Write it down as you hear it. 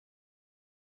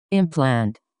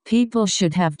Implant. People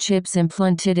should have chips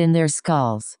implanted in their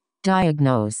skulls.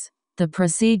 Diagnose. The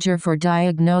procedure for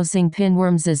diagnosing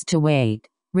pinworms is to wait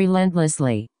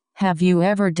relentlessly. Have you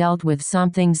ever dealt with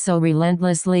something so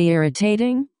relentlessly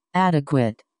irritating?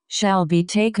 Adequate. Shall be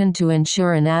taken to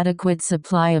ensure an adequate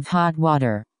supply of hot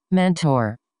water.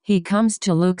 Mentor. He comes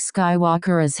to Luke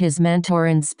Skywalker as his mentor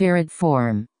in spirit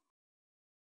form.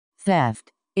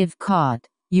 Theft. If caught,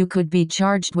 you could be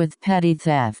charged with petty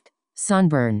theft.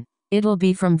 Sunburn. It'll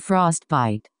be from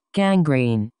frostbite.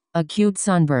 Gangrene. Acute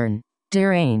sunburn.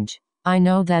 Derange. I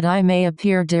know that I may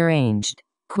appear deranged.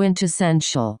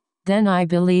 Quintessential. Then I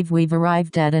believe we've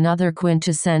arrived at another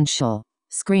quintessential.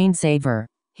 Screensaver.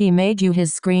 He made you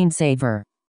his screensaver.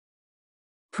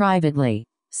 Privately.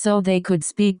 So they could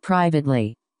speak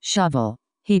privately. Shovel.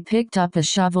 He picked up a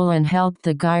shovel and helped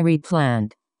the guy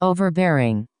replant.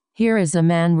 Overbearing. Here is a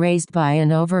man raised by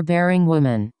an overbearing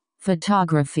woman.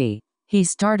 Photography. He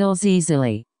startles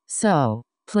easily. So,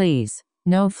 please,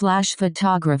 no flash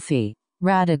photography.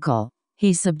 Radical.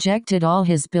 He subjected all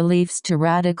his beliefs to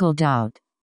radical doubt.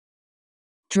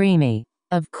 Dreamy.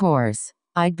 Of course,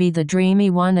 I'd be the dreamy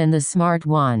one and the smart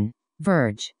one.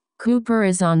 Verge. Cooper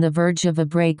is on the verge of a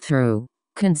breakthrough.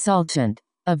 Consultant.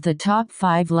 Of the top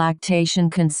 5 lactation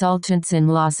consultants in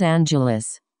Los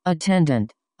Angeles.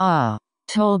 Attendant.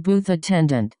 Toll booth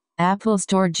attendant. Apple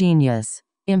Store genius.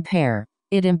 Impair.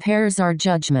 It impairs our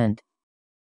judgment.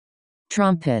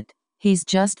 Trumpet. He's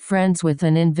just friends with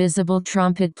an invisible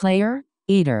trumpet player?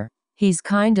 Eater. He's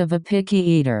kind of a picky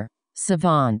eater.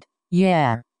 Savant.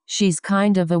 Yeah, she's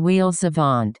kind of a wheel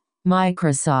savant.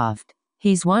 Microsoft.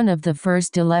 He's one of the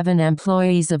first 11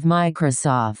 employees of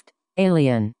Microsoft.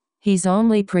 Alien. He's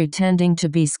only pretending to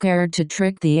be scared to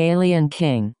trick the alien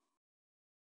king.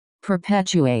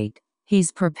 Perpetuate.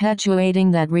 He's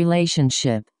perpetuating that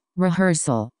relationship.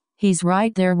 Rehearsal. He's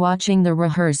right there watching the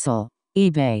rehearsal.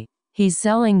 eBay. He's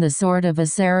selling the sword of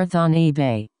Aseroth on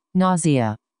eBay.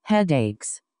 Nausea.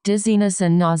 Headaches. Dizziness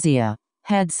and nausea.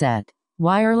 Headset.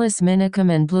 Wireless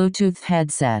Minicom and Bluetooth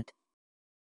headset.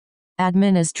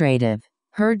 Administrative.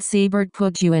 Heard Siebert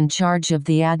put you in charge of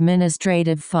the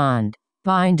administrative fund.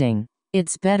 Binding.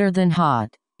 It's better than hot.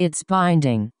 It's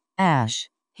binding. Ash.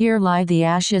 Here lie the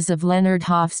ashes of Leonard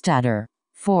Hofstadter.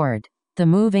 Ford. The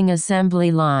moving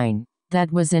assembly line.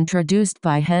 That was introduced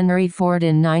by Henry Ford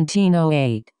in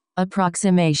 1908.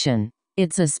 Approximation.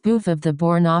 It's a spoof of the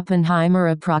Born-Oppenheimer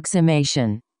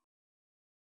approximation.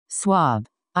 Swab.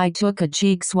 I took a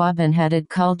cheek swab and had it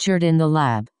cultured in the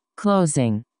lab.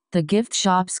 Closing. The gift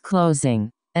shop's closing.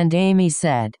 And Amy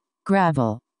said,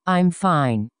 gravel. I'm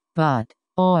fine. But,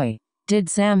 oi. Did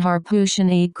Sam Harputian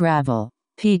eat gravel?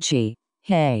 Peachy.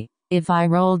 Hey. If I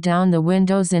roll down the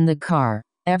windows in the car,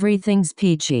 everything's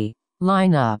peachy.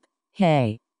 Line up.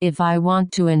 Hey, if I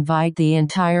want to invite the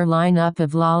entire lineup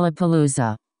of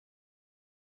Lollapalooza.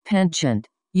 Penchant.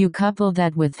 You couple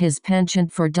that with his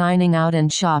penchant for dining out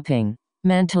and shopping.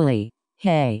 Mentally.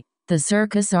 Hey, the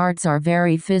circus arts are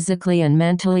very physically and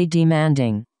mentally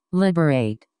demanding.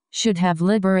 Liberate. Should have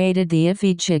liberated the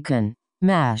iffy chicken.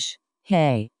 Mash.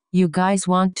 Hey, you guys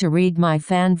want to read my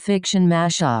fan fiction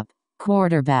mashup?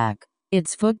 Quarterback.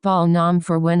 It's football nom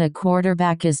for when a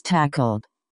quarterback is tackled.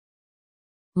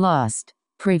 Lust.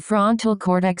 Prefrontal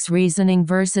cortex reasoning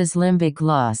versus limbic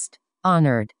lust.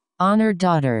 Honored. Honored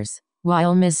daughters.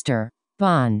 While Mr.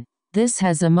 Bun. This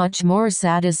has a much more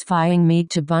satisfying meat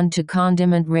to bun to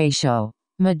condiment ratio.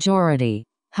 Majority.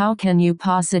 How can you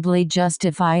possibly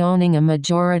justify owning a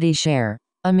majority share?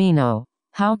 Amino.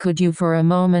 How could you for a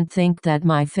moment think that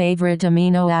my favorite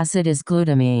amino acid is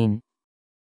glutamine?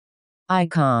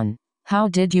 Icon. How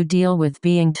did you deal with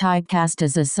being typecast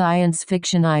as a science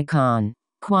fiction icon?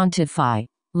 Quantify.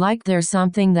 Like there's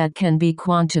something that can be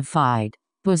quantified.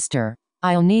 Booster.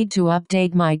 I'll need to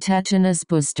update my tetanus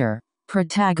booster.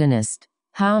 Protagonist.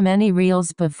 How many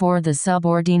reels before the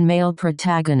subordinate male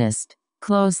protagonist?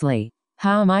 Closely.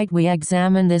 How might we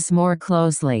examine this more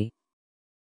closely?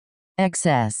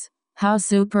 Excess. How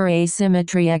super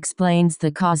asymmetry explains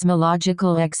the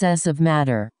cosmological excess of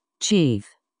matter. Chief.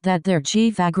 That their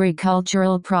chief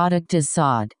agricultural product is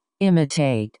sod.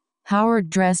 Imitate. Howard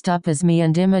dressed up as me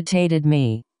and imitated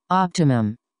me.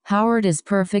 Optimum. Howard is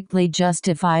perfectly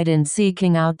justified in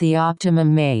seeking out the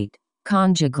optimum mate.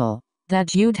 Conjugal.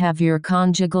 That you'd have your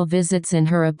conjugal visits in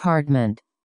her apartment.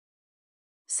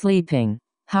 Sleeping.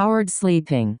 Howard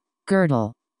sleeping.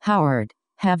 Girdle. Howard,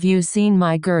 have you seen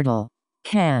my girdle?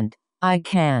 Can't. I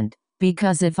can't.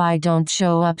 Because if I don't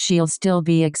show up she'll still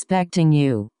be expecting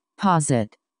you.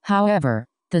 Posit. However,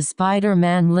 the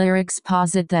Spider-Man lyrics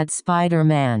posit that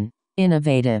Spider-Man.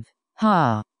 Innovative.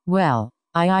 Well,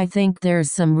 I think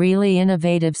there's some really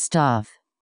innovative stuff.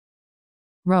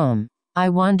 Rome. I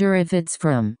wonder if it's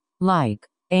from, like,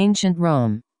 ancient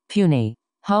Rome. Puny.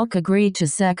 Hulk agreed to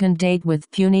second date with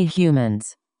puny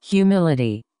humans.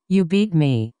 Humility. You beat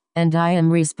me, and I am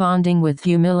responding with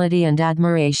humility and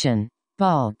admiration.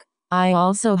 Bulk. I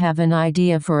also have an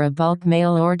idea for a bulk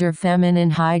mail order feminine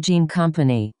hygiene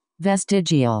company.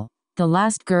 Vestigial. The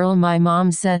last girl my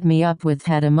mom set me up with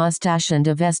had a mustache and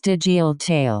a vestigial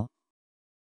tail.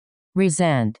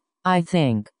 Resent. I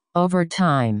think, over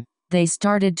time, they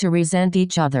started to resent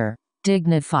each other.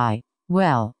 Dignify.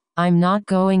 Well, I'm not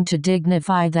going to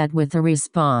dignify that with a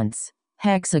response.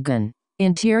 Hexagon.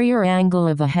 Interior angle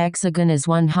of a hexagon is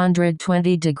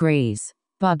 120 degrees.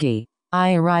 Buggy.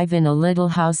 I arrive in a little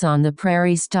house on the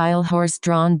prairie style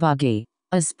horse-drawn buggy.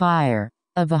 Aspire.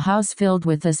 Of a house filled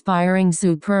with aspiring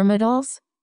supermodels?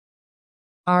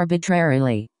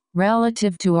 Arbitrarily.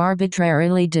 Relative to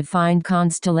arbitrarily defined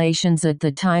constellations at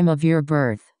the time of your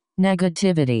birth.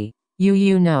 Negativity.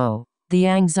 You know. The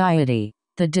anxiety.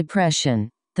 The depression.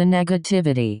 The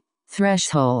negativity.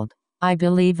 Threshold. I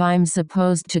believe I'm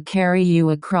supposed to carry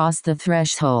you across the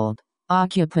threshold.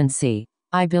 Occupancy.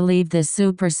 I believe this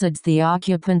supersedes the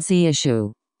occupancy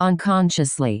issue.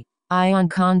 Unconsciously. I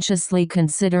unconsciously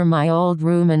consider my old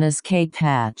room an escape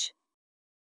hatch.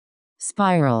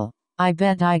 Spiral. I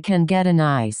bet I can get a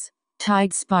nice,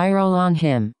 tight spiral on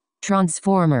him.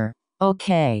 Transformer.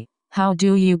 Okay. How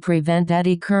do you prevent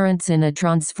eddy currents in a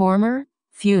transformer?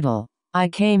 Futile. I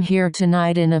came here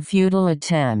tonight in a futile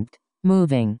attempt.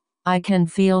 Moving. I can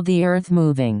feel the earth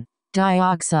moving.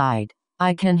 Dioxide.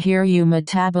 I can hear you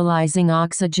metabolizing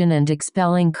oxygen and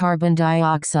expelling carbon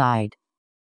dioxide.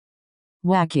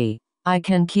 Wacky. I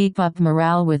can keep up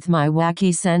morale with my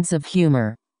wacky sense of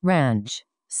humor. Ranch.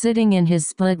 Sitting in his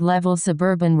split-level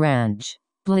suburban ranch.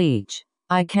 Bleach.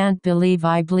 I can't believe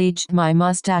I bleached my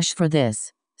mustache for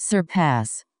this.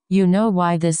 Surpass. You know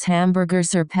why this hamburger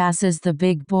surpasses the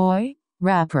big boy?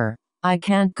 Rapper. I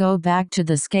can't go back to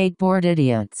the skateboard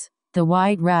idiots. The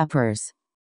white rappers.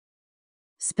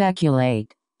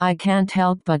 Speculate. I can't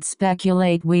help but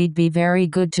speculate we'd be very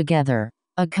good together.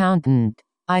 Accountant.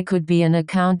 I could be an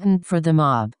accountant for the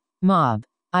mob. Mob.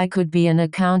 I could be an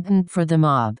accountant for the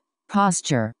mob.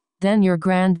 Posture. Then your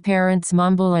grandparents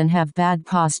mumble and have bad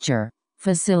posture.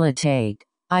 Facilitate.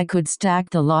 I could stack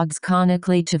the logs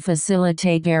conically to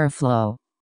facilitate airflow.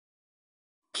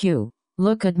 Q.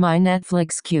 Look at my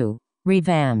Netflix queue.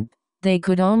 Revamp. They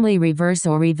could only reverse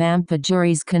or revamp a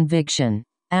jury's conviction.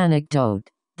 Anecdote.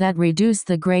 That reduce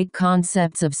the great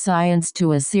concepts of science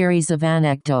to a series of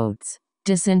anecdotes.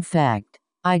 Disinfect.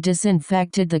 I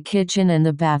disinfected the kitchen and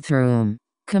the bathroom.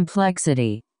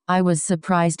 Complexity. I was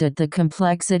surprised at the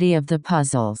complexity of the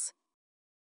puzzles.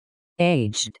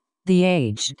 Aged.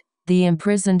 The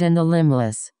imprisoned and the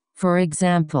limbless. For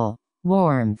example,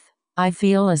 warmth. I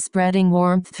feel a spreading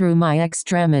warmth through my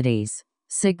extremities.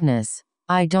 Sickness.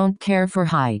 I don't care for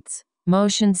heights.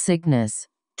 Motion sickness.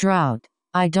 Drought.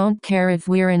 I don't care if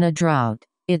we're in a drought.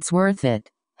 It's worth it.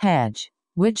 Hedge.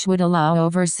 Which would allow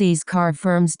overseas car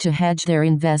firms to hedge their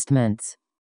investments.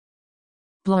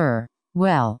 Blur.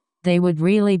 Well, they would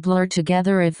really blur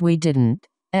together if we didn't.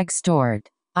 Extort.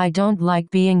 I don't like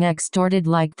being extorted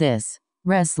like this.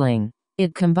 Wrestling.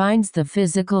 It combines the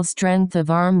physical strength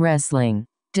of arm wrestling.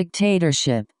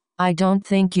 Dictatorship. I don't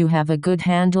think you have a good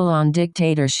handle on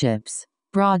dictatorships.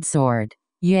 Broadsword.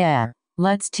 Yeah,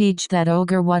 let's teach that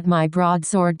ogre what my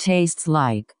broadsword tastes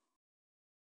like.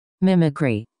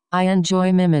 Mimicry. I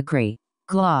enjoy mimicry.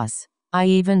 Gloss. I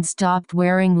even stopped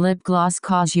wearing lip gloss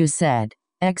cause you said.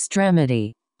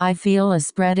 Extremity. I feel a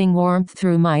spreading warmth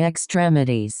through my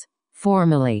extremities.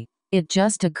 Formally. It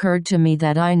just occurred to me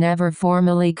that I never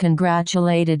formally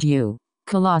congratulated you.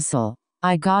 Colossal.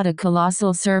 I got a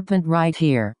colossal serpent right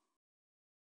here.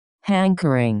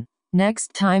 Hankering.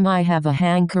 Next time I have a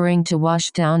hankering to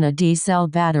wash down a D-cell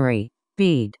battery.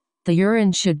 Bead. The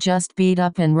urine should just bead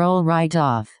up and roll right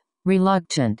off.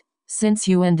 Reluctant. Since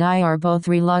you and I are both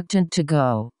reluctant to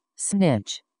go.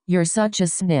 Snitch. You're such a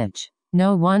snitch.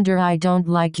 No wonder I don't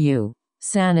like you.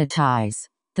 Sanitize.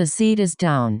 The seed is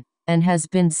down, and has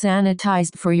been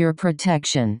sanitized for your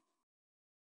protection.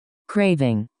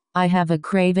 Craving. I have a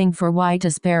craving for white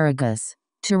asparagus.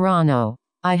 Toronto.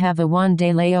 I have a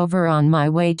one-day layover on my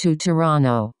way to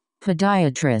Toronto.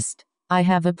 Podiatrist. I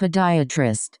have a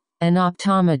podiatrist. An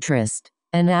optometrist.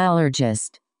 An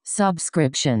allergist.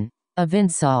 Subscription. Of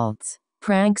insults.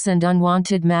 Pranks and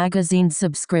unwanted magazine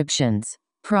subscriptions.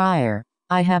 Prior.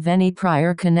 I have any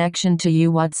prior connection to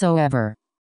you whatsoever.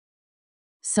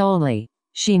 Solely.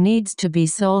 She needs to be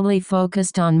solely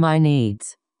focused on my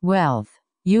needs. Wealth.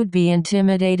 You'd be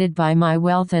intimidated by my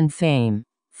wealth and fame.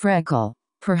 Freckle.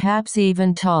 Perhaps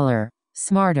even taller,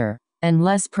 smarter, and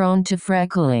less prone to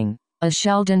freckling. A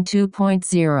Sheldon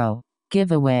 2.0.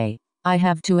 Giveaway. I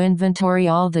have to inventory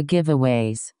all the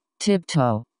giveaways.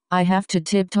 Tiptoe. I have to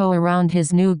tiptoe around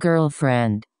his new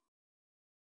girlfriend.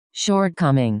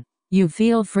 Shortcoming. You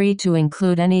feel free to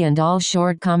include any and all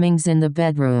shortcomings in the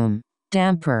bedroom.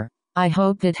 Damper. I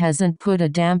hope it hasn't put a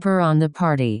damper on the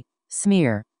party.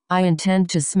 Smear. I intend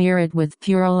to smear it with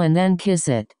Purell and then kiss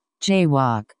it.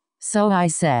 Jaywalk. So I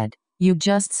said. You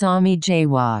just saw me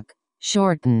jaywalk.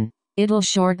 Shorten. It'll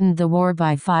shorten the war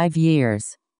by 5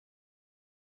 years.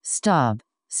 Stub.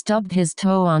 Stubbed his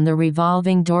toe on the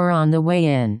revolving door on the way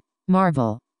in.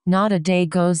 Marvel. Not a day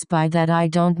goes by that I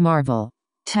don't marvel.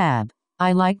 Tab.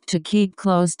 I like to keep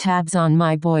close tabs on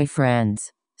my boyfriends.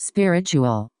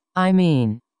 Spiritual. I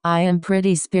am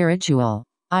pretty spiritual.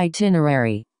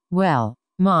 Itinerary. Well,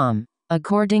 Mom,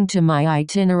 according to my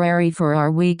itinerary for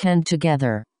our weekend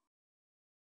together.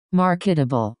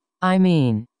 Marketable.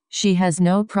 She has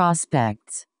no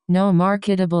prospects, no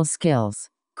marketable skills.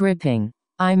 Gripping.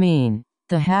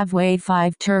 The Havway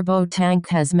 5 turbo tank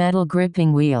has metal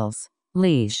gripping wheels.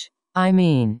 Leash.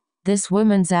 This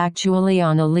woman's actually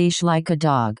on a leash like a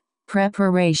dog.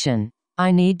 Preparation. I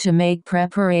need to make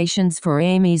preparations for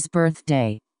Amy's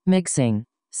birthday. Mixing.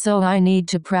 So I need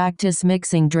to practice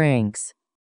mixing drinks.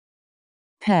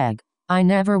 Peg. I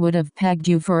never would have pegged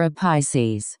you for a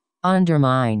Pisces.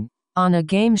 Undermine. On a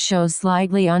game show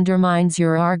slightly undermines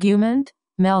your argument?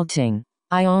 Melting.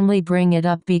 I only bring it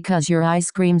up because your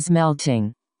ice cream's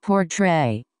melting.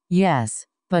 Portray. Yes,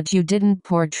 but you didn't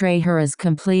portray her as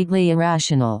completely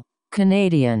irrational.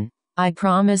 Canadian. I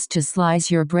promise to slice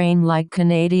your brain like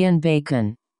Canadian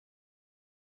bacon.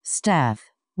 Staff.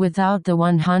 Without the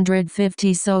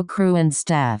 150 so crew and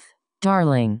staff.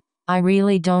 Darling. I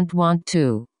really don't want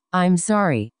to. I'm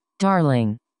sorry,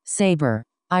 darling. Saber.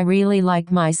 I really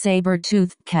like my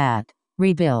saber-toothed cat.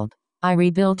 Rebuild. I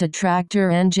rebuilt a tractor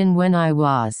engine when I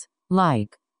was,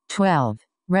 12.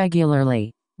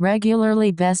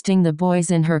 Regularly besting the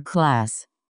boys in her class.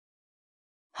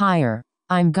 Higher.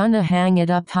 I'm gonna hang it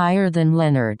up higher than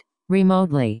Leonard.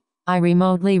 Remotely. I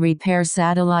remotely repair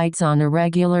satellites on a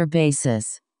regular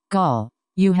basis. Gall.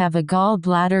 You have a gall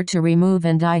bladder to remove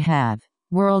and I have.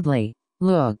 Worldly.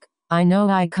 Look. I know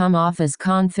I come off as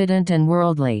confident and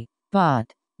worldly, but,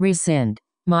 rescind.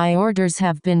 My orders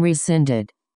have been rescinded.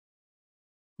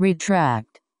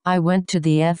 Retract. I went to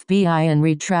the FBI and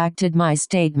retracted my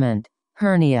statement.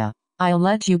 Hernia. I'll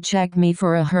let you check me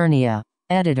for a hernia.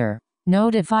 Editor.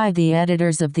 Notify the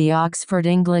editors of the Oxford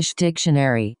English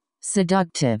Dictionary.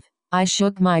 Seductive. I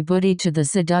shook my booty to the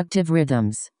seductive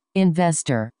rhythms.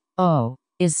 Investor. Oh,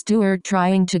 is Stuart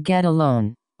trying to get a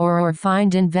loan, or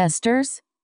find investors?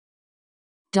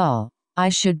 Dull. I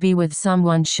should be with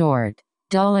someone short.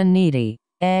 Dull and needy.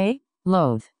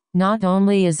 Loath. Not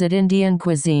only is it Indian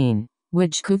cuisine,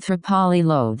 which Kuthrapali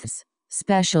loathes.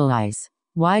 Specialize.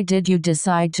 Why did you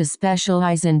decide to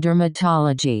specialize in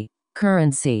dermatology?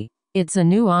 Currency. It's a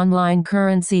new online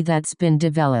currency that's been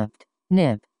developed.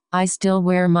 Nip. I still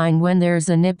wear mine when there's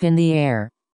a nip in the air.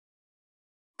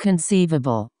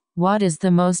 Conceivable. What is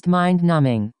the most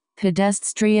mind-numbing,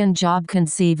 pedestrian job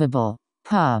conceivable?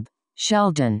 Pub.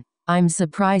 Sheldon. I'm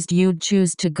surprised you'd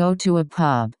choose to go to a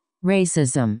pub.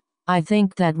 Racism. I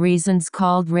think that reason's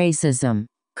called racism.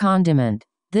 Condiment.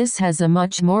 This has a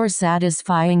much more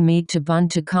satisfying meat to bun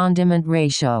to condiment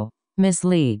ratio.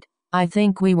 Mislead. I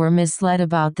think we were misled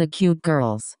about the cute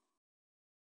girls.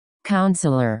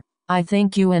 Counselor. I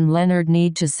think you and Leonard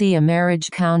need to see a marriage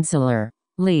counselor.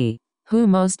 Lee. Who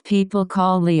most people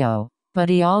call Leo, but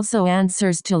he also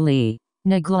answers to Lee.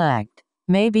 Neglect.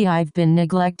 Maybe I've been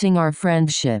neglecting our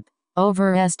friendship.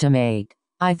 Overestimate.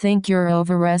 I think you're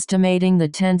overestimating the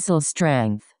tensile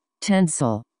strength.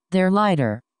 Tensile. They're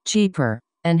lighter, cheaper,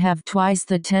 and have twice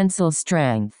the tensile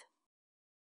strength.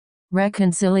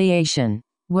 Reconciliation.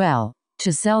 Well,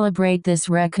 to celebrate this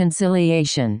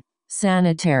reconciliation,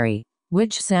 sanitary.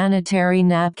 Which sanitary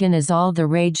napkin is all the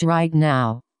rage right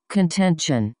now?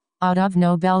 Contention. Out of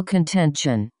Nobel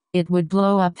contention. It would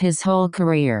blow up his whole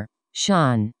career.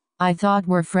 Shun. I thought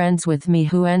were friends with me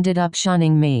who ended up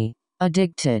shunning me.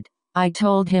 Addicted. I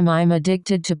told him I'm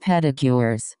addicted to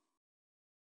pedicures.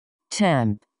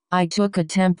 Temp. I took a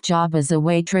temp job as a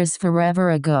waitress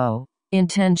forever ago.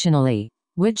 Intentionally.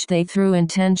 Which they threw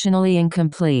intentionally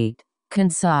incomplete.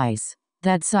 Concise.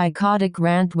 That psychotic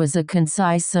rant was a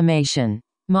concise summation.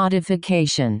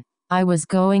 Modification. I was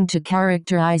going to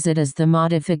characterize it as the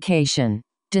modification.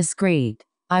 Discreet.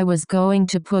 I was going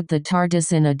to put the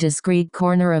TARDIS in a discreet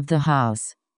corner of the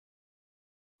house.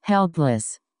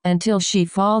 helpless, until she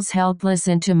falls helpless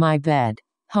into my bed.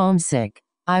 Homesick.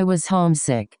 I was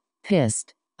homesick.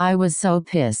 Pissed. I was so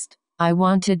pissed. I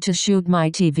wanted to shoot my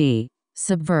TV.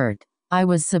 Subvert. I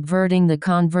was subverting the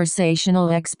conversational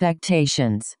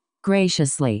expectations.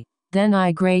 Graciously. Then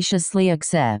I graciously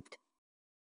accept.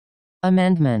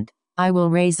 Amendment. I will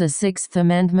raise a Sixth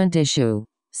Amendment issue.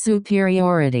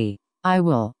 Superiority. I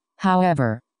will,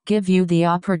 however, give you the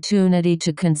opportunity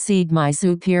to concede my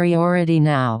superiority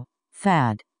now.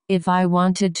 Fad. If I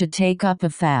wanted to take up a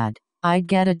fad, I'd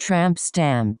get a tramp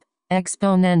stamp.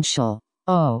 Exponential.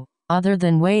 Oh, other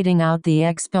than waiting out the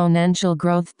exponential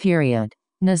growth period.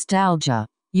 Nostalgia.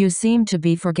 You seem to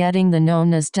be forgetting the no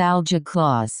nostalgia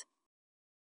clause.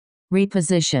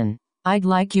 Reposition. I'd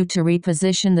like you to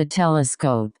reposition the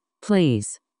telescope,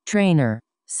 please. Trainer.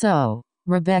 So,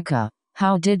 Rebecca,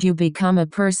 how did you become a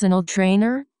personal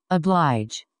trainer?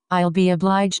 Oblige. I'll be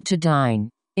obliged to dine.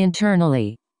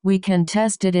 Internally. We can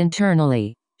test it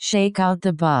internally. Shake out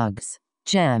the bugs.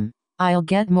 Gem. I'll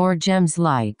get more gems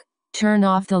like. Turn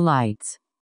off the lights.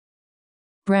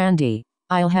 Brandy.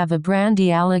 I'll have a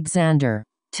Brandy Alexander.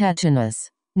 Tetanus.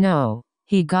 No.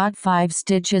 He got 5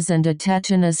 stitches and a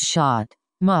tetanus shot.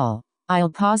 Mull. I'll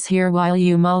pause here while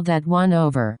you mull that one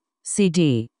over.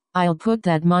 CD. I'll put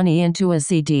that money into a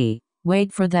CD.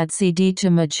 Wait for that CD to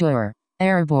mature.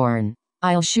 Airborne.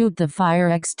 I'll shoot the fire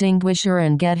extinguisher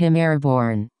and get him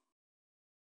airborne.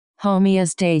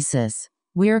 Homeostasis.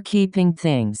 We're keeping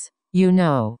things. You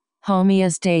know.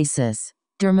 Homeostasis.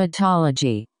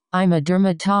 Dermatology. I'm a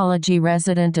dermatology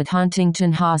resident at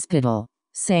Huntington Hospital.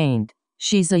 Saint.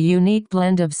 She's a unique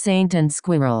blend of saint and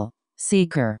squirrel.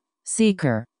 Seeker.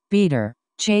 Seeker. Beater.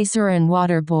 Chaser and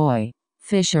water boy.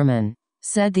 Fisherman.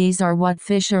 Said these are what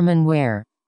fishermen wear.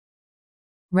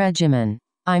 Regimen.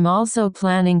 I'm also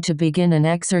planning to begin an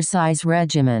exercise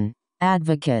regimen.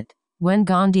 Advocate. When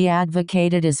Gandhi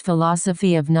advocated his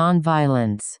philosophy of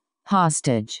nonviolence.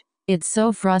 Hostage. It's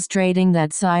so frustrating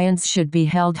that science should be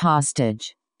held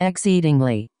hostage.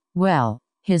 Exceedingly. Well,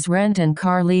 his rent and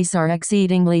car lease are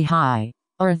exceedingly high.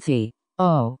 Earthy.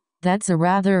 Oh, that's a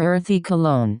rather earthy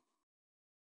cologne.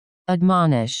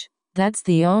 Admonish. That's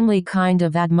the only kind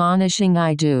of admonishing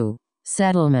I do.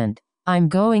 Settlement. I'm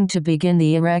going to begin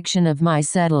the erection of my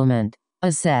settlement.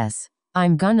 Assess.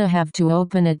 I'm gonna have to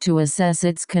open it to assess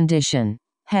its condition.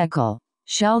 Heckle.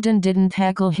 Sheldon didn't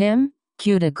heckle him?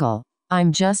 Cuticle.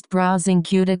 I'm just browsing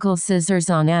cuticle scissors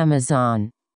on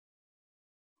Amazon.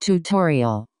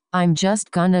 Tutorial. I'm just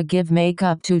gonna give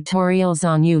makeup tutorials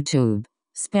on YouTube.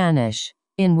 Spanish.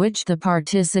 In which the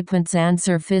participants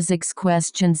answer physics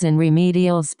questions in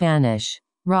remedial Spanish.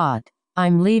 Rot.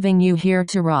 I'm leaving you here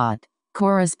to rot.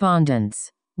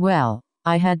 Correspondence. Well,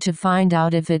 I had to find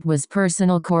out if it was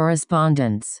personal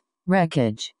correspondence.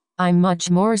 Wreckage. I'm much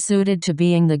more suited to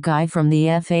being the guy from the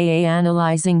FAA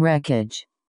analyzing wreckage.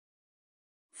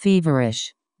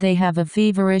 Feverish. They have a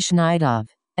feverish night of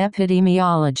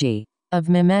epidemiology, of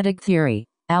mimetic theory,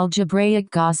 algebraic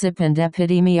gossip and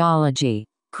epidemiology.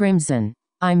 Crimson.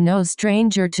 I'm no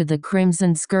stranger to the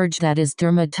crimson scourge that is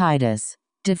dermatitis.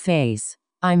 Deface.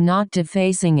 I'm not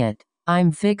defacing it.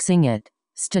 I'm fixing it.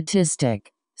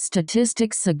 Statistic.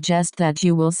 Statistics suggest that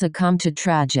you will succumb to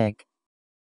tragic.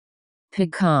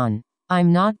 Pecan.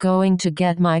 I'm not going to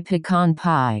get my pecan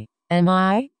pie. Am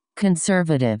I?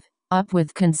 Conservative. Up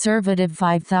with conservative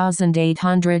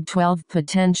 5,812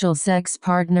 potential sex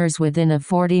partners within a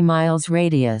 40 miles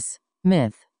radius.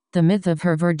 Myth. The myth of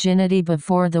her virginity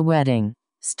before the wedding.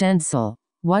 Stencil.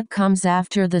 What comes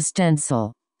after the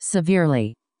stencil?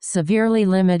 Severely. Severely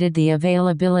limited the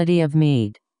availability of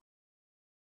mead.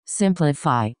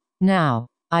 Simplify. Now,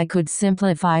 I could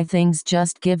simplify things,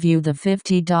 just give you the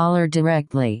 $50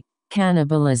 directly.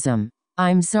 Cannibalism.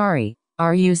 I'm sorry,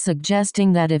 are you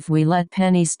suggesting that if we let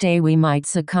Penny stay we might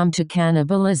succumb to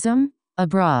cannibalism?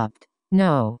 Abrupt.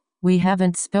 No, we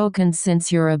haven't spoken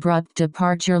since your abrupt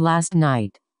departure last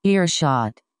night.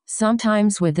 Earshot.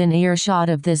 Sometimes within earshot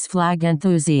of this flag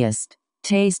enthusiast.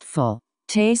 Tasteful.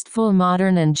 Tasteful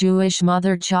modern and Jewish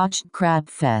mother-chotched crap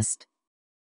fest.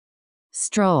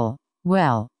 Stroll.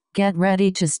 Well, get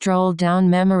ready to stroll down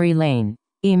memory lane.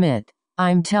 Emit.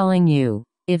 I'm telling you,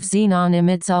 if xenon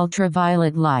emits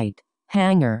ultraviolet light.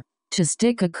 Hanger. To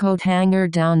stick a coat hanger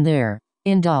down there.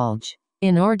 Indulge.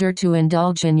 In order to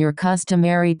indulge in your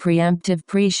customary preemptive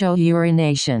pre-show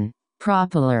urination.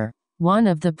 Propeller. One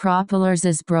of the propellers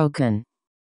is broken.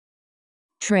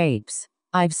 Traipse.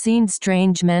 I've seen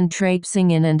strange men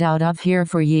traipsing in and out of here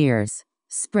for years.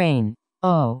 Sprain.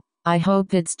 Oh, I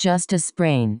hope it's just a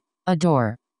sprain.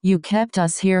 Adore. You kept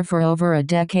us here for over a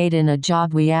decade in a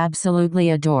job we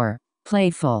absolutely adore.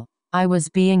 Playful. I was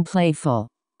being playful.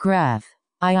 Graph.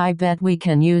 I bet we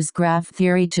can use graph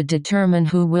theory to determine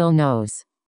who will knows.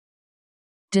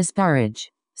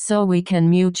 Disparage. So we can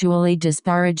mutually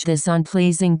disparage this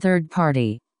unpleasing third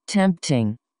party.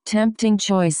 Tempting. Tempting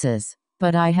choices.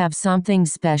 But I have something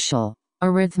special.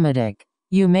 Arithmetic.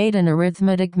 You made an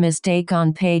arithmetic mistake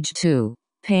on page 2.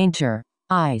 Painter.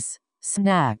 Ice.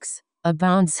 Snacks. A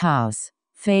bounce house.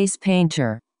 Face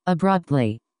painter.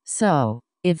 Abruptly. So,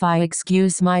 if I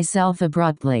excuse myself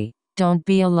abruptly, don't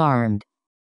be alarmed.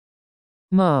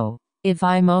 Mow. If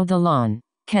I mow the lawn,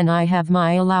 can I have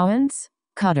my allowance?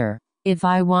 Cutter. If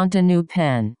I want a new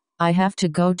pen, I have to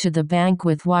go to the bank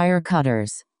with wire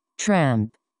cutters.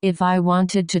 Tramp. If I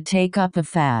wanted to take up a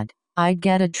fad, I'd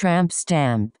get a tramp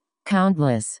stamp.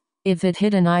 Countless. If it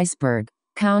hit an iceberg,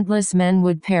 countless men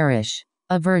would perish.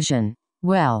 Aversion.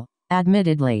 Well,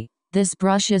 admittedly, this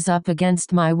brushes up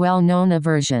against my well-known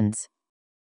aversions.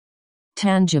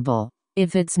 Tangible.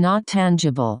 If it's not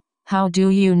tangible, how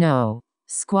do you know?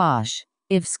 Squash.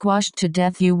 If squashed to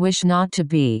death you wish not to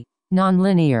be.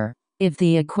 Nonlinear. If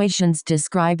the equations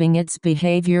describing its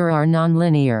behavior are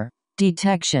nonlinear.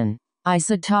 Detection.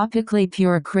 Isotopically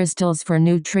pure crystals for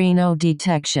neutrino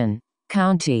detection.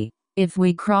 County. If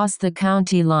we cross the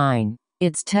county line,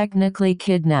 it's technically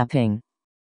kidnapping.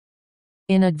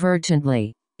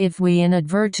 Inadvertently. If we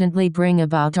inadvertently bring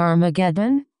about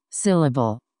Armageddon.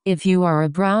 Syllable. If you are a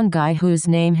brown guy whose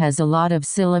name has a lot of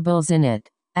syllables in it.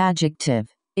 Adjective.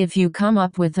 If you come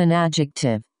up with an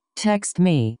adjective, text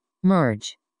me.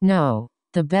 Merge. No.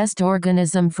 The best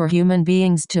organism for human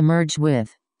beings to merge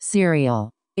with. Cereal.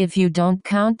 If you don't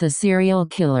count the serial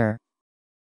killer.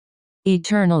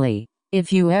 Eternally.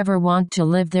 If you ever want to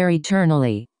live there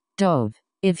eternally. Dove.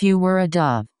 If you were a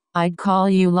dove, I'd call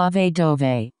you Love a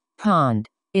Dove. Pond.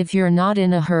 If you're not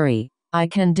in a hurry, I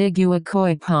can dig you a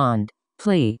koi pond.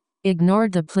 Plea.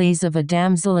 Ignored the pleas of a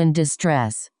damsel in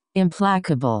distress.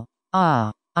 Implacable.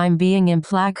 Ah, I'm being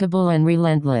implacable and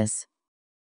relentless.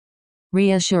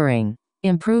 Reassuring.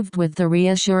 Improved with the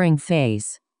reassuring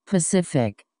face.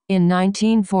 Pacific. In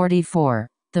 1944,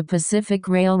 the Pacific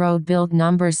Railroad built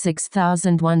number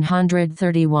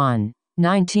 6131.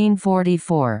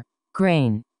 1944.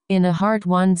 Grain. In a heart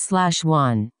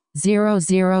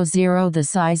 1/1,000 the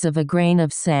size of a grain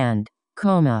of sand.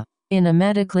 Coma. In a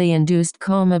medically induced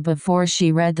coma before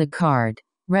she read the card.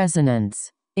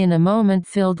 Resonance. In a moment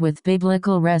filled with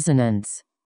biblical resonance.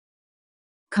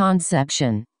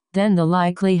 Conception. Then the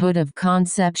likelihood of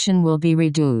conception will be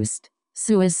reduced.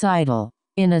 Suicidal.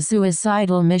 In a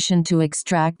suicidal mission to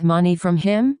extract money from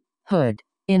him. Hood.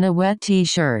 In a wet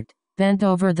t-shirt, bent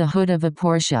over the hood of a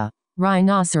Porsche.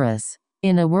 Rhinoceros.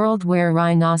 In a world where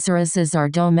rhinoceroses are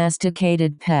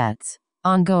domesticated pets.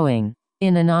 Ongoing.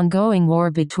 In an ongoing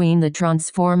war between the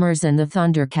Transformers and the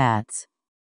Thundercats.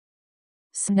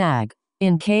 Snag.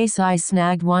 In case I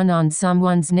snagged one on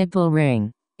someone's nipple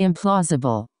ring.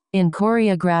 Implausible. In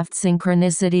choreographed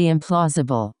synchronicity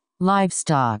implausible.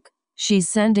 Livestock. She's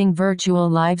sending virtual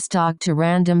livestock to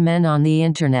random men on the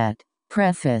internet.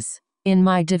 Preface. In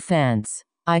my defense,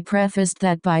 I prefaced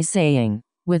that by saying,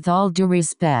 with all due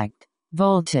respect,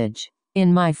 voltage.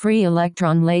 In my free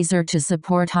electron laser to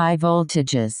support high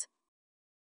voltages.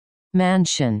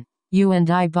 Mansion. You and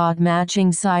I bought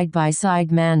matching side-by-side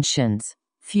mansions.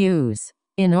 Fuse.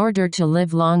 In order to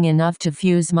live long enough to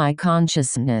fuse my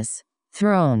consciousness.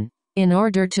 Throne. In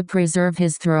order to preserve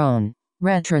his throne.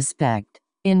 Retrospect.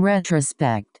 In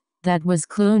retrospect. That was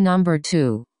clue number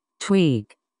 2.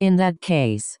 Tweak. In that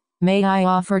case, may I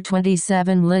offer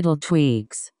 27 little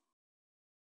tweaks.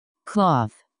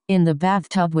 Cloth. In the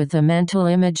bathtub with a mental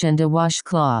image and a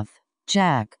washcloth.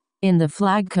 Jack. In the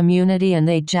flag community and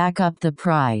they jack up the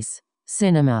price.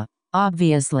 Cinema.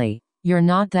 Obviously, you're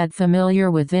not that familiar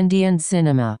with Indian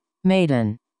cinema.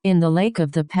 Maiden. In the lake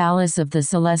of the palace of the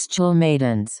celestial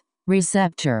maidens.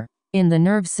 Receptor. In the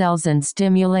nerve cells and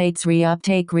stimulates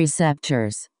reuptake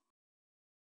receptors.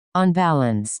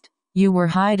 Unbalanced. You were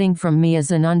hiding from me as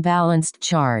an unbalanced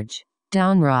charge.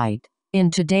 Downright.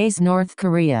 In today's North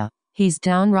Korea, he's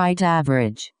downright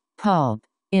average. Pulp.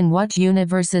 In what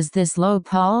universe is this low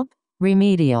pulp?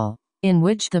 Remedial. In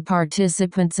which the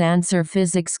participants answer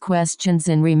physics questions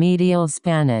in remedial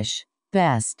Spanish.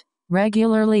 Best.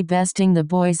 Regularly besting the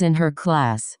boys in her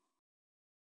class.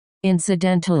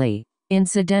 Incidentally.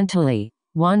 Incidentally,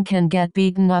 one can get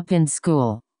beaten up in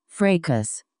school.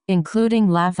 Fracas. Including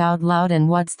laugh out loud and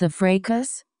what's the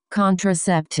fracas?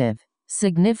 Contraceptive.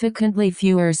 Significantly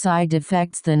fewer side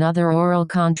effects than other oral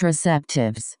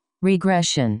contraceptives.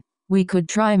 Regression. We could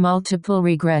try multiple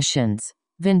regressions.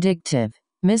 Vindictive.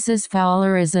 Mrs.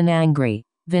 Fowler is an angry,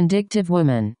 vindictive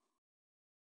woman.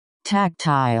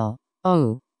 Tactile.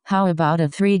 Oh, How about a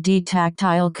 3D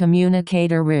tactile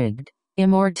communicator rigged?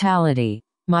 Immortality.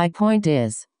 My point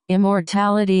is,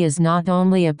 immortality is not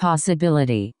only a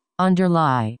possibility,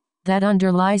 that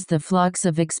underlies the flux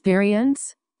of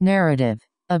experience, narrative,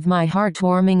 of my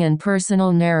heartwarming and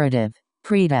personal narrative.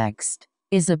 Pretext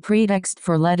is a pretext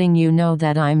for letting you know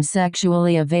that I'm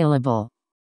sexually available.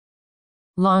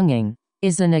 Longing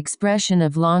is an expression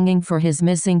of longing for his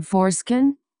missing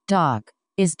foreskin. Dock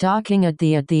is docking at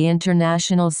the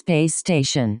International Space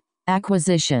Station.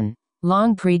 Acquisition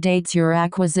long predates your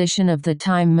acquisition of the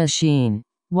time machine.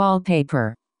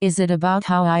 Wallpaper. Is it about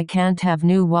how I can't have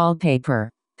new wallpaper?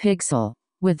 Pixel.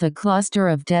 With a cluster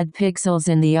of dead pixels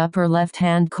in the upper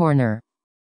left-hand corner.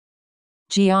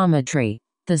 Geometry.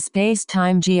 The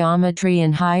space-time geometry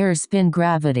in higher spin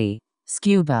gravity.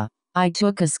 Scuba. I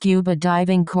took a scuba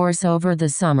diving course over the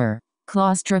summer.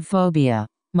 Claustrophobia.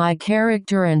 My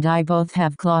character and I both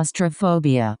have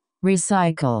claustrophobia.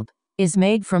 Recycled. Is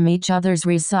made from each other's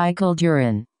recycled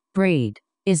urine. Breed.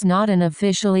 Is not an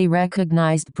officially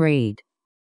recognized breed.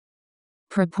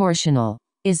 Proportional.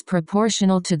 Is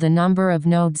proportional to the number of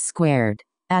nodes squared.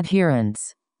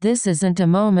 Adherence. This isn't a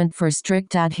moment for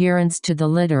strict adherence to the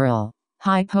literal.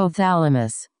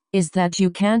 Hypothalamus. Is that you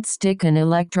can't stick an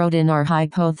electrode in our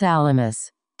hypothalamus.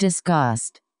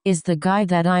 Disgust. Is the guy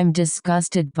that I'm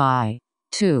disgusted by.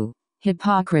 2.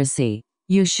 Hypocrisy.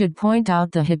 You should point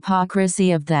out the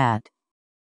hypocrisy of that.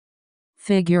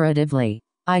 Figuratively.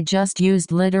 I just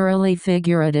used literally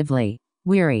figuratively.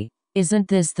 Weary. Isn't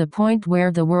this the point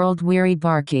where the world weary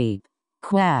barkeep?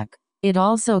 Quack. It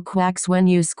also quacks when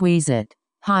you squeeze it.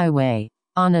 Highway.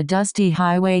 On a dusty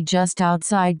highway just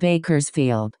outside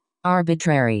Bakersfield.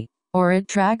 Arbitrary. Or it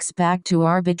tracks back to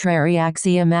arbitrary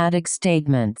axiomatic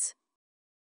statements.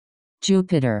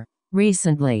 Jupiter.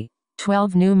 Recently,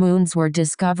 12 new moons were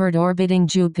discovered orbiting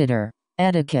Jupiter.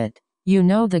 Etiquette. You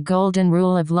know the golden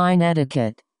rule of line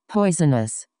etiquette.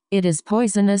 Poisonous. It is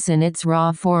poisonous in its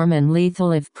raw form and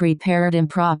lethal if prepared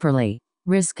improperly.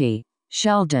 Risky.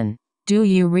 Sheldon. Do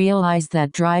you realize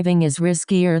that driving is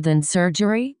riskier than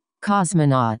surgery?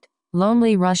 Cosmonaut.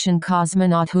 Lonely Russian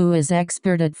cosmonaut who is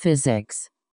expert at physics.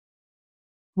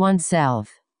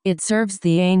 Oneself. It serves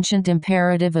the ancient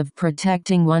imperative of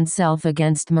protecting oneself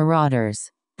against marauders.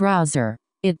 Browser.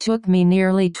 It took me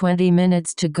nearly 20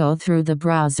 minutes to go through the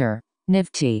browser.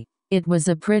 Nifty. It was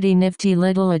a pretty nifty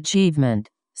little achievement.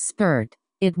 Spurt.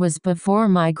 It was before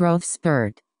my growth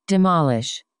spurt.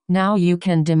 Demolish. Now you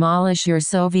can demolish your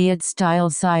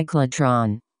Soviet-style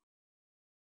cyclotron.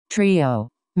 Trio.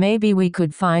 Maybe we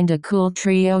could find a cool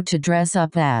trio to dress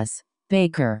up as.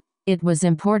 Baker. It was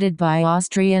imported by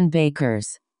Austrian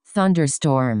bakers.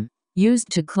 Thunderstorm.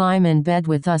 Used to climb in bed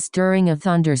with us during a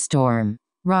thunderstorm.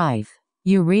 Rife.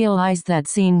 You realize that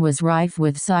scene was rife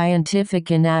with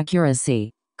scientific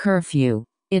inaccuracy. Curfew.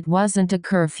 It wasn't a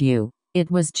curfew.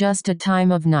 It was just a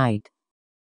time of night.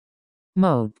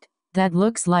 Moped. That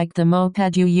looks like the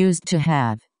moped you used to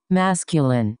have.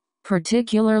 Masculine.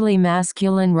 Particularly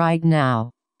masculine right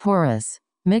now. Porous.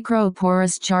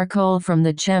 Microporous charcoal from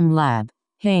the Chem Lab.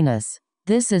 Heinous.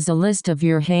 This is a list of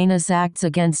your heinous acts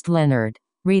against Leonard.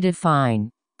 Redefine.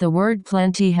 The word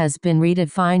plenty has been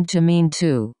redefined to mean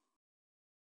two.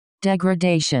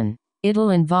 Degradation. It'll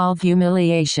involve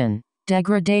humiliation,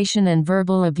 degradation and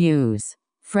verbal abuse.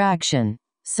 Fraction.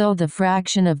 So the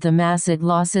fraction of the mass it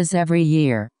loses every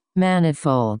year.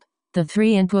 Manifold. The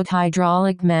 3-input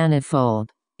hydraulic manifold.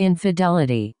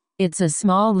 Infidelity. It's a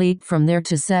small leap from there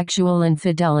to sexual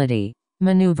infidelity.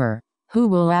 Maneuver. Who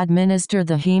will administer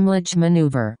the Heimlich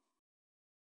maneuver?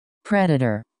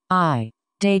 Predator.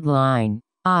 Dateline.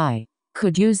 I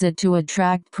could use it to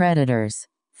attract predators.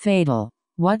 Fatal.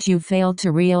 What you fail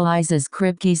to realize is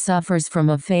Kripke suffers from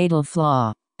a fatal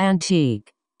flaw. Antique.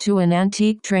 To an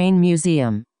antique train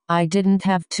museum. I didn't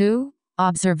have to.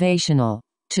 Observational.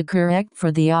 To correct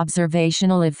for the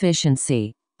observational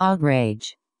efficiency.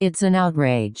 Outrage. It's an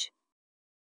outrage.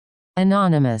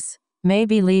 Anonymous.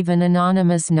 Maybe leave an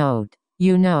anonymous note.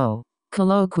 You know.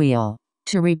 Colloquial.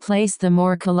 To replace the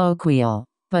more colloquial,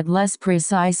 but less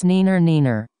precise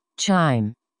neener.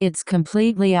 Chime. It's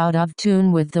completely out of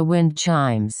tune with the wind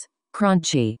chimes.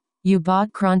 Crunchy. You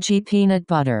bought crunchy peanut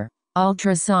butter.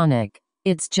 Ultrasonic.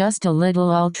 It's just a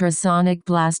little ultrasonic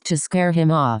blast to scare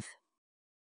him off.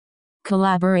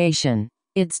 Collaboration.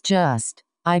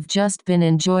 I've just been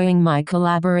enjoying my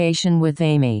collaboration with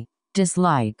Amy.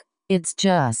 Dislike. It's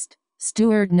just.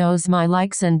 Stuart knows my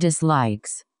likes and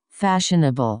dislikes.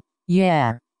 Fashionable.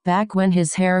 Yeah. Back when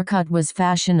his haircut was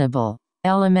fashionable.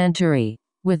 Elementary.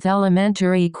 With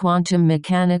elementary quantum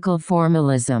mechanical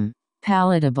formalism.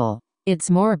 Palatable. it's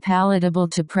more palatable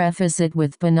to preface it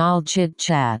with banal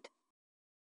chit-chat.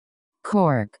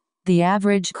 Cork. The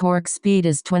average cork speed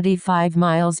is 25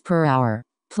 miles per hour.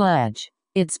 Pledge.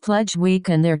 It's pledge week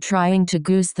and they're trying to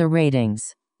goose the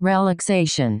ratings.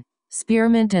 Relaxation.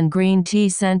 Spearmint and green tea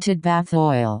scented bath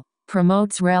oil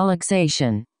promotes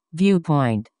relaxation.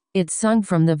 Viewpoint. It's sung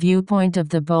from the viewpoint of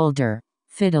the boulder.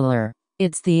 Fiddler.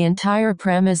 It's the entire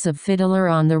premise of Fiddler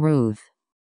on the Roof.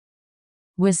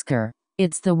 Whisker.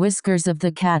 It's the whiskers of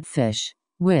the catfish.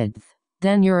 Width.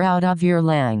 Then you're out of your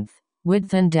length.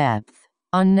 Width and depth.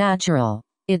 Unnatural.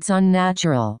 It's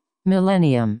unnatural.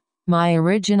 Millennium. My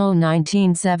original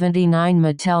 1979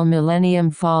 Mattel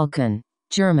Millennium Falcon.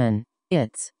 German.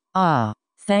 It's,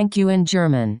 thank you in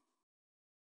German.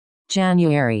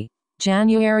 January.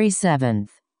 January 7th,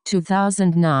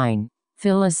 2009.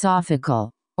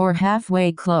 Philosophical. Or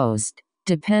halfway closed,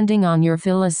 depending on your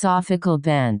philosophical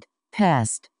bent.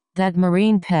 Pest. That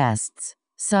marine pests,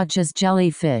 such as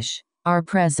jellyfish, are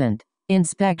present.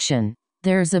 Inspection.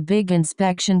 There's a big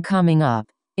inspection coming up.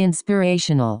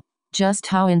 Inspirational. Just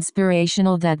how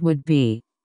inspirational that would be.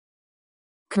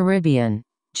 Caribbean.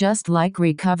 Just like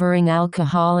recovering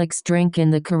alcoholics drink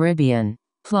in the Caribbean.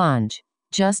 Plunge.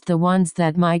 Just the ones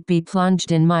that might be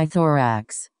plunged in my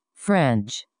thorax.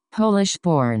 French.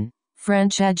 Polish-born.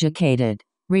 French-educated.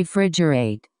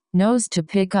 Refrigerate. Knows to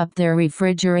pick up their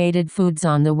refrigerated foods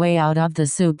on the way out of the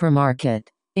supermarket.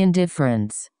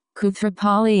 Indifference.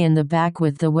 Kuthrapali in the back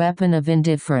with the weapon of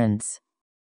indifference.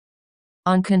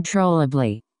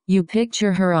 Uncontrollably. You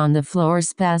picture her on the floor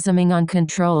spasming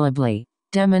uncontrollably.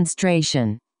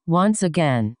 Demonstration. Once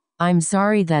again, I'm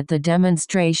sorry that the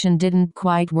demonstration didn't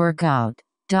quite work out.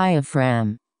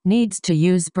 Diaphragm. Needs to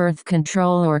use birth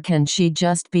control or can she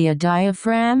just be a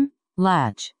diaphragm?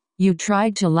 Latch. You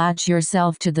tried to latch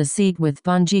yourself to the seat with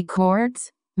bungee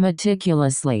cords?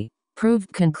 Meticulously.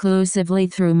 Proved conclusively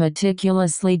through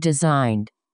meticulously designed.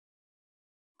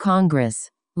 Congress.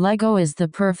 Lego is the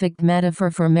perfect metaphor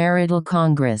for marital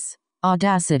congress.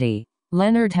 Audacity.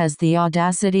 Leonard has the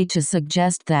audacity to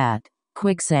suggest that.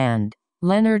 Quicksand.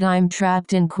 Leonard, I'm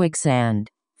trapped in quicksand.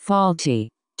 Faulty.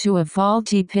 To a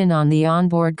faulty pin on the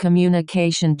onboard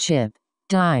communication chip.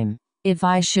 Dime. If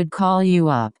I should call you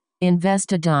up,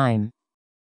 invest a dime.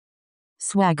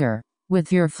 Swagger.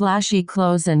 With your flashy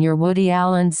clothes and your Woody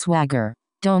Allen swagger.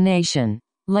 Donation.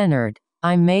 Leonard,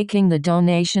 I'm making the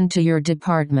donation to your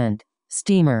department.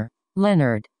 Steamer.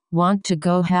 Leonard, want to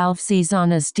go half-seas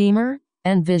on a steamer?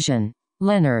 Envision.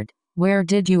 Leonard, where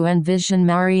did you envision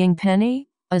marrying Penny?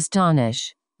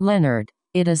 Astonish. Leonard,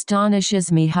 it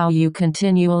astonishes me how you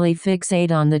continually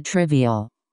fixate on the trivial.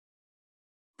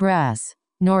 Brass.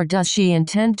 Nor does she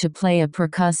intend to play a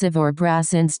percussive or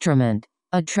brass instrument.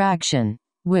 Attraction.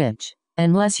 Which,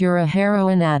 unless you're a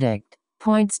heroin addict,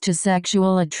 points to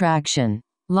sexual attraction.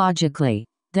 Logically.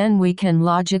 Then we can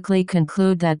logically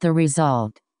conclude that the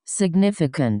result,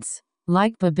 significance,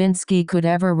 like Babinski could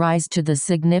ever rise to the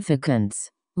significance.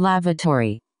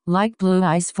 Lavatory. Like blue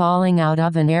ice falling out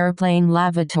of an airplane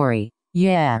lavatory.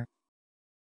 Yeah.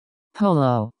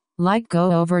 Polo. Like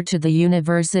go over to the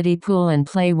university pool and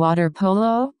play water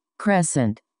polo?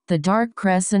 Crescent. The dark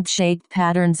crescent-shaped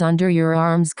patterns under your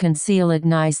arms conceal it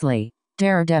nicely.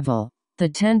 Daredevil. The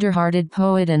tender-hearted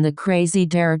poet and the crazy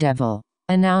daredevil.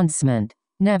 Announcement.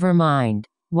 Never mind.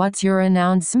 What's your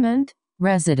announcement?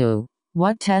 Residue.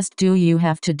 What test do you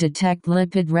have to detect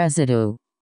lipid residue?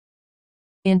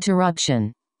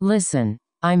 Interruption. Listen.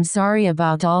 I'm sorry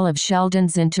about all of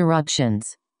Sheldon's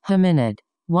interruptions. Hominid.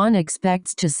 One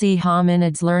expects to see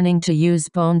hominids learning to use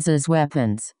bones as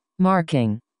weapons.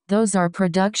 Marking. Those are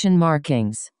production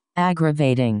markings.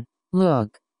 Aggravating.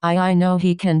 Look. I know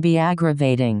he can be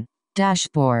aggravating.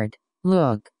 Dashboard.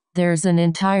 Look. There's an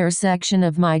entire section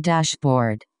of my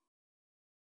dashboard.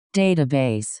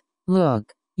 Database.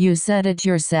 Look. You said it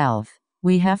yourself.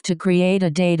 We have to create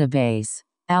a database.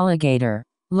 Alligator.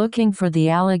 Looking for the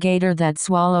alligator that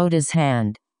swallowed his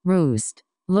hand. Roost.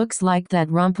 Looks like that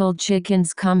rumpled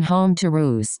chickens come home to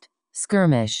roost.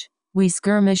 Skirmish. We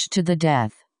skirmish to the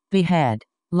death. Behead.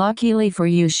 Luckily for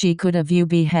you she could have you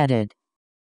beheaded.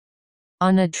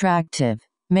 Unattractive.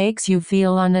 Makes you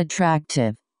feel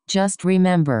unattractive. Just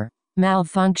remember.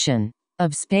 Malfunction.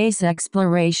 Of space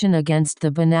exploration against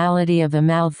the banality of a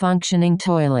malfunctioning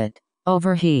toilet.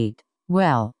 Overheat.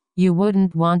 Well, you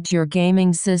wouldn't want your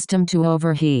gaming system to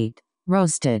overheat.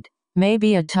 Roasted.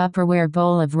 Maybe a Tupperware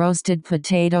bowl of roasted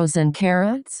potatoes and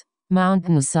carrots?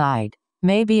 Mountainside.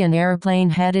 Maybe an airplane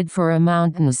headed for a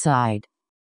mountainside.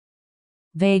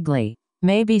 Vaguely.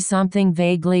 Maybe something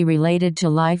vaguely related to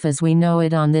life as we know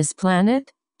it on this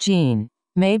planet? Gene.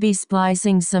 Maybe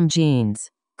splicing some genes.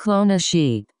 Clone a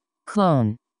sheep.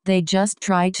 Clone. They just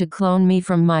tried to clone me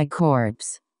from my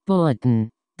corpse. Bulletin.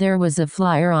 There was a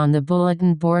flyer on the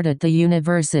bulletin board at the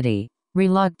university.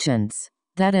 Reluctance.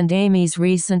 That and Amy's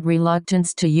recent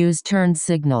reluctance to use turn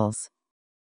signals.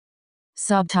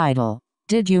 Subtitle.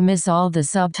 Did you miss all the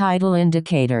subtitle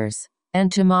indicators?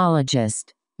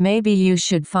 Entomologist. Maybe you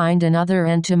should find another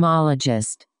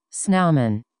entomologist.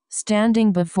 Snowman.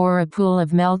 Standing before a pool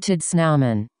of melted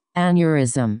snowman.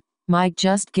 Aneurysm. Might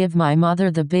just give my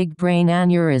mother the big brain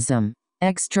aneurysm.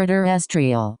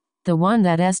 Extraterrestrial. The one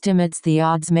that estimates the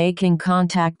odds making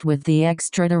contact with the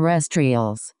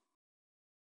extraterrestrials.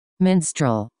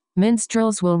 Minstrel.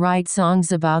 Minstrels will write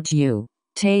songs about you.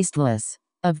 Tasteless.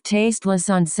 Of tasteless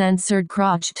uncensored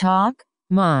crotch talk?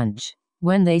 Munch.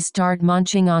 When they start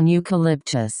munching on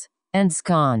eucalyptus.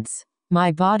 Ensconce.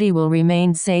 My body will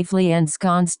remain safely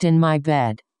ensconced in my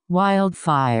bed.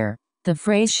 Wildfire. The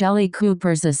phrase Shelley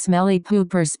Cooper's a smelly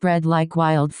pooper spread like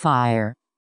wildfire.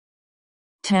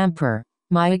 Tamper.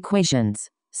 My equations.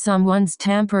 Someone's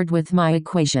tampered with my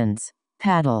equations.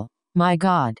 Paddle. My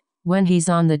God. When he's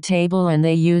on the table and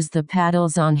they use the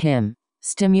paddles on him.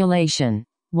 Stimulation.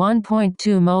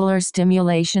 1.2 molar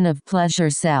stimulation of pleasure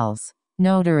cells.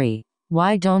 Notary.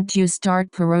 Why don't you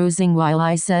start perusing while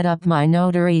I set up my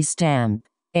notary stamp?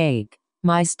 Ache.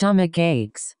 My stomach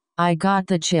aches. I got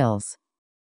the chills.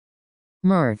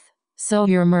 Mirth. So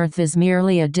your mirth is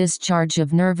merely a discharge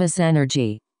of nervous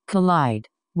energy. Collide.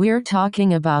 We're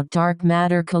talking about dark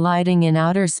matter colliding in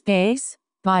outer space?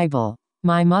 Bible.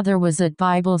 My mother was at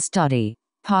Bible study.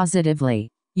 Positively.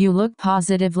 You look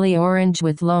positively orange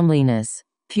with loneliness.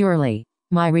 Purely.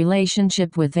 My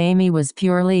relationship with Amy was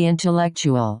purely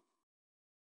intellectual.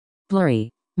 Blurry.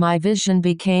 My vision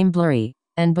became blurry,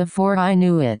 and before I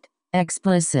knew it,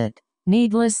 explicit.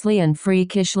 Needlessly and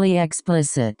freakishly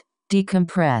explicit.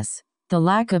 Decompress. The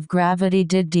lack of gravity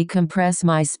did decompress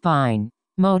my spine.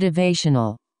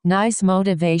 Motivational. Nice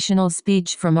motivational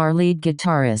speech from our lead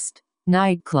guitarist.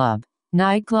 Nightclub.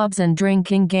 Nightclubs and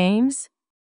drinking games?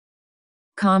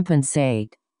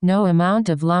 Compensate. No amount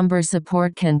of lumbar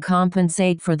support can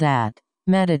compensate for that.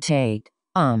 Meditate.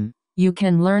 You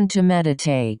can learn to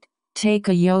meditate. Take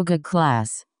a yoga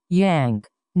class. Yank.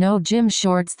 No gym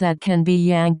shorts that can be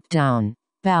yanked down.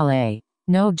 Ballet.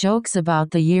 No jokes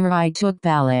about the year I took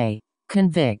ballet.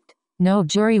 Convict. No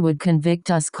jury would convict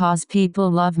us cause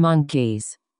people love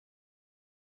monkeys.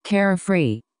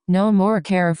 Carefree. No more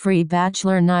carefree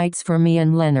bachelor nights for me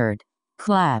and Leonard.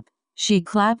 Clap. She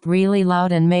clapped really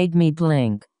loud and made me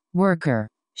blink. Worker.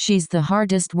 She's the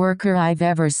hardest worker I've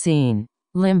ever seen.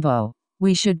 Limbo.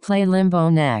 We should play limbo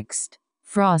next.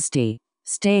 Frosty.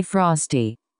 Stay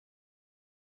frosty.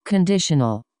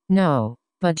 Conditional. No.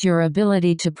 But your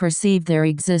ability to perceive their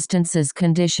existence is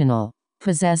conditional.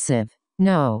 Possessive.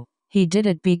 No. He did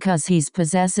it because he's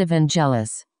possessive and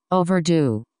jealous.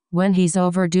 Overdue. When he's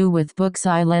overdue with books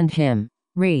I lend him.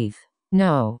 Reef.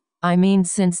 No. I mean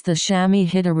since the chamois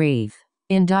hit a reef.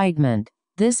 Indictment.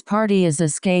 This party is a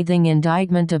scathing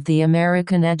indictment of the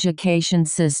American education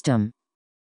system.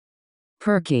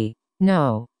 Perky.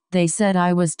 No. They said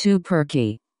I was too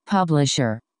perky.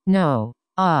 Publisher. No.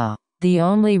 The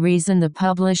only reason the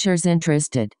publisher's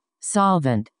interested.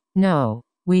 Solvent. No.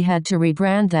 We had to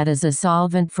rebrand that as a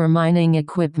solvent for mining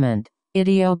equipment.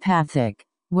 Idiopathic.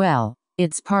 Well,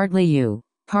 it's partly you,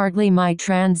 partly my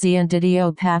transient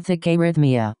idiopathic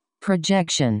arrhythmia.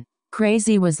 Projection.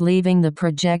 Crazy was leaving the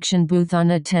projection booth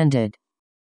unattended.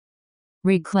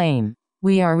 Reclaim.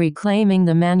 We are reclaiming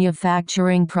the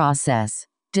manufacturing process.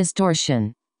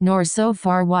 Distortion. Nor so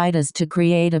far wide as to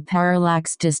create a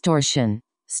parallax distortion.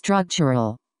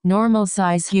 Structural. Normal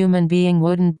size human being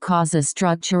wouldn't cause a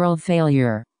structural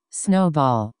failure.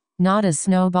 Snowball. Not a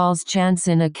snowball's chance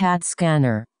in a CAT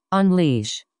scanner.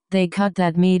 Unleash. They cut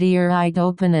that meteorite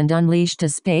open and unleashed a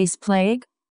space plague?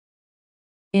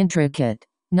 Intricate.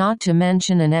 Not to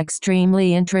mention an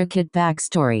extremely intricate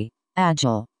backstory.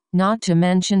 Agile. Not to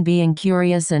mention being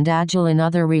curious and agile in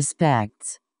other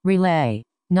respects. Relay.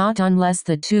 Not unless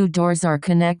the two doors are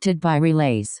connected by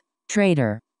relays.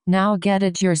 Traitor. Now get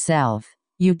it yourself.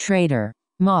 You traitor.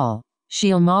 Maul.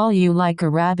 She'll maul you like a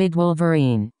rabid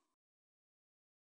wolverine.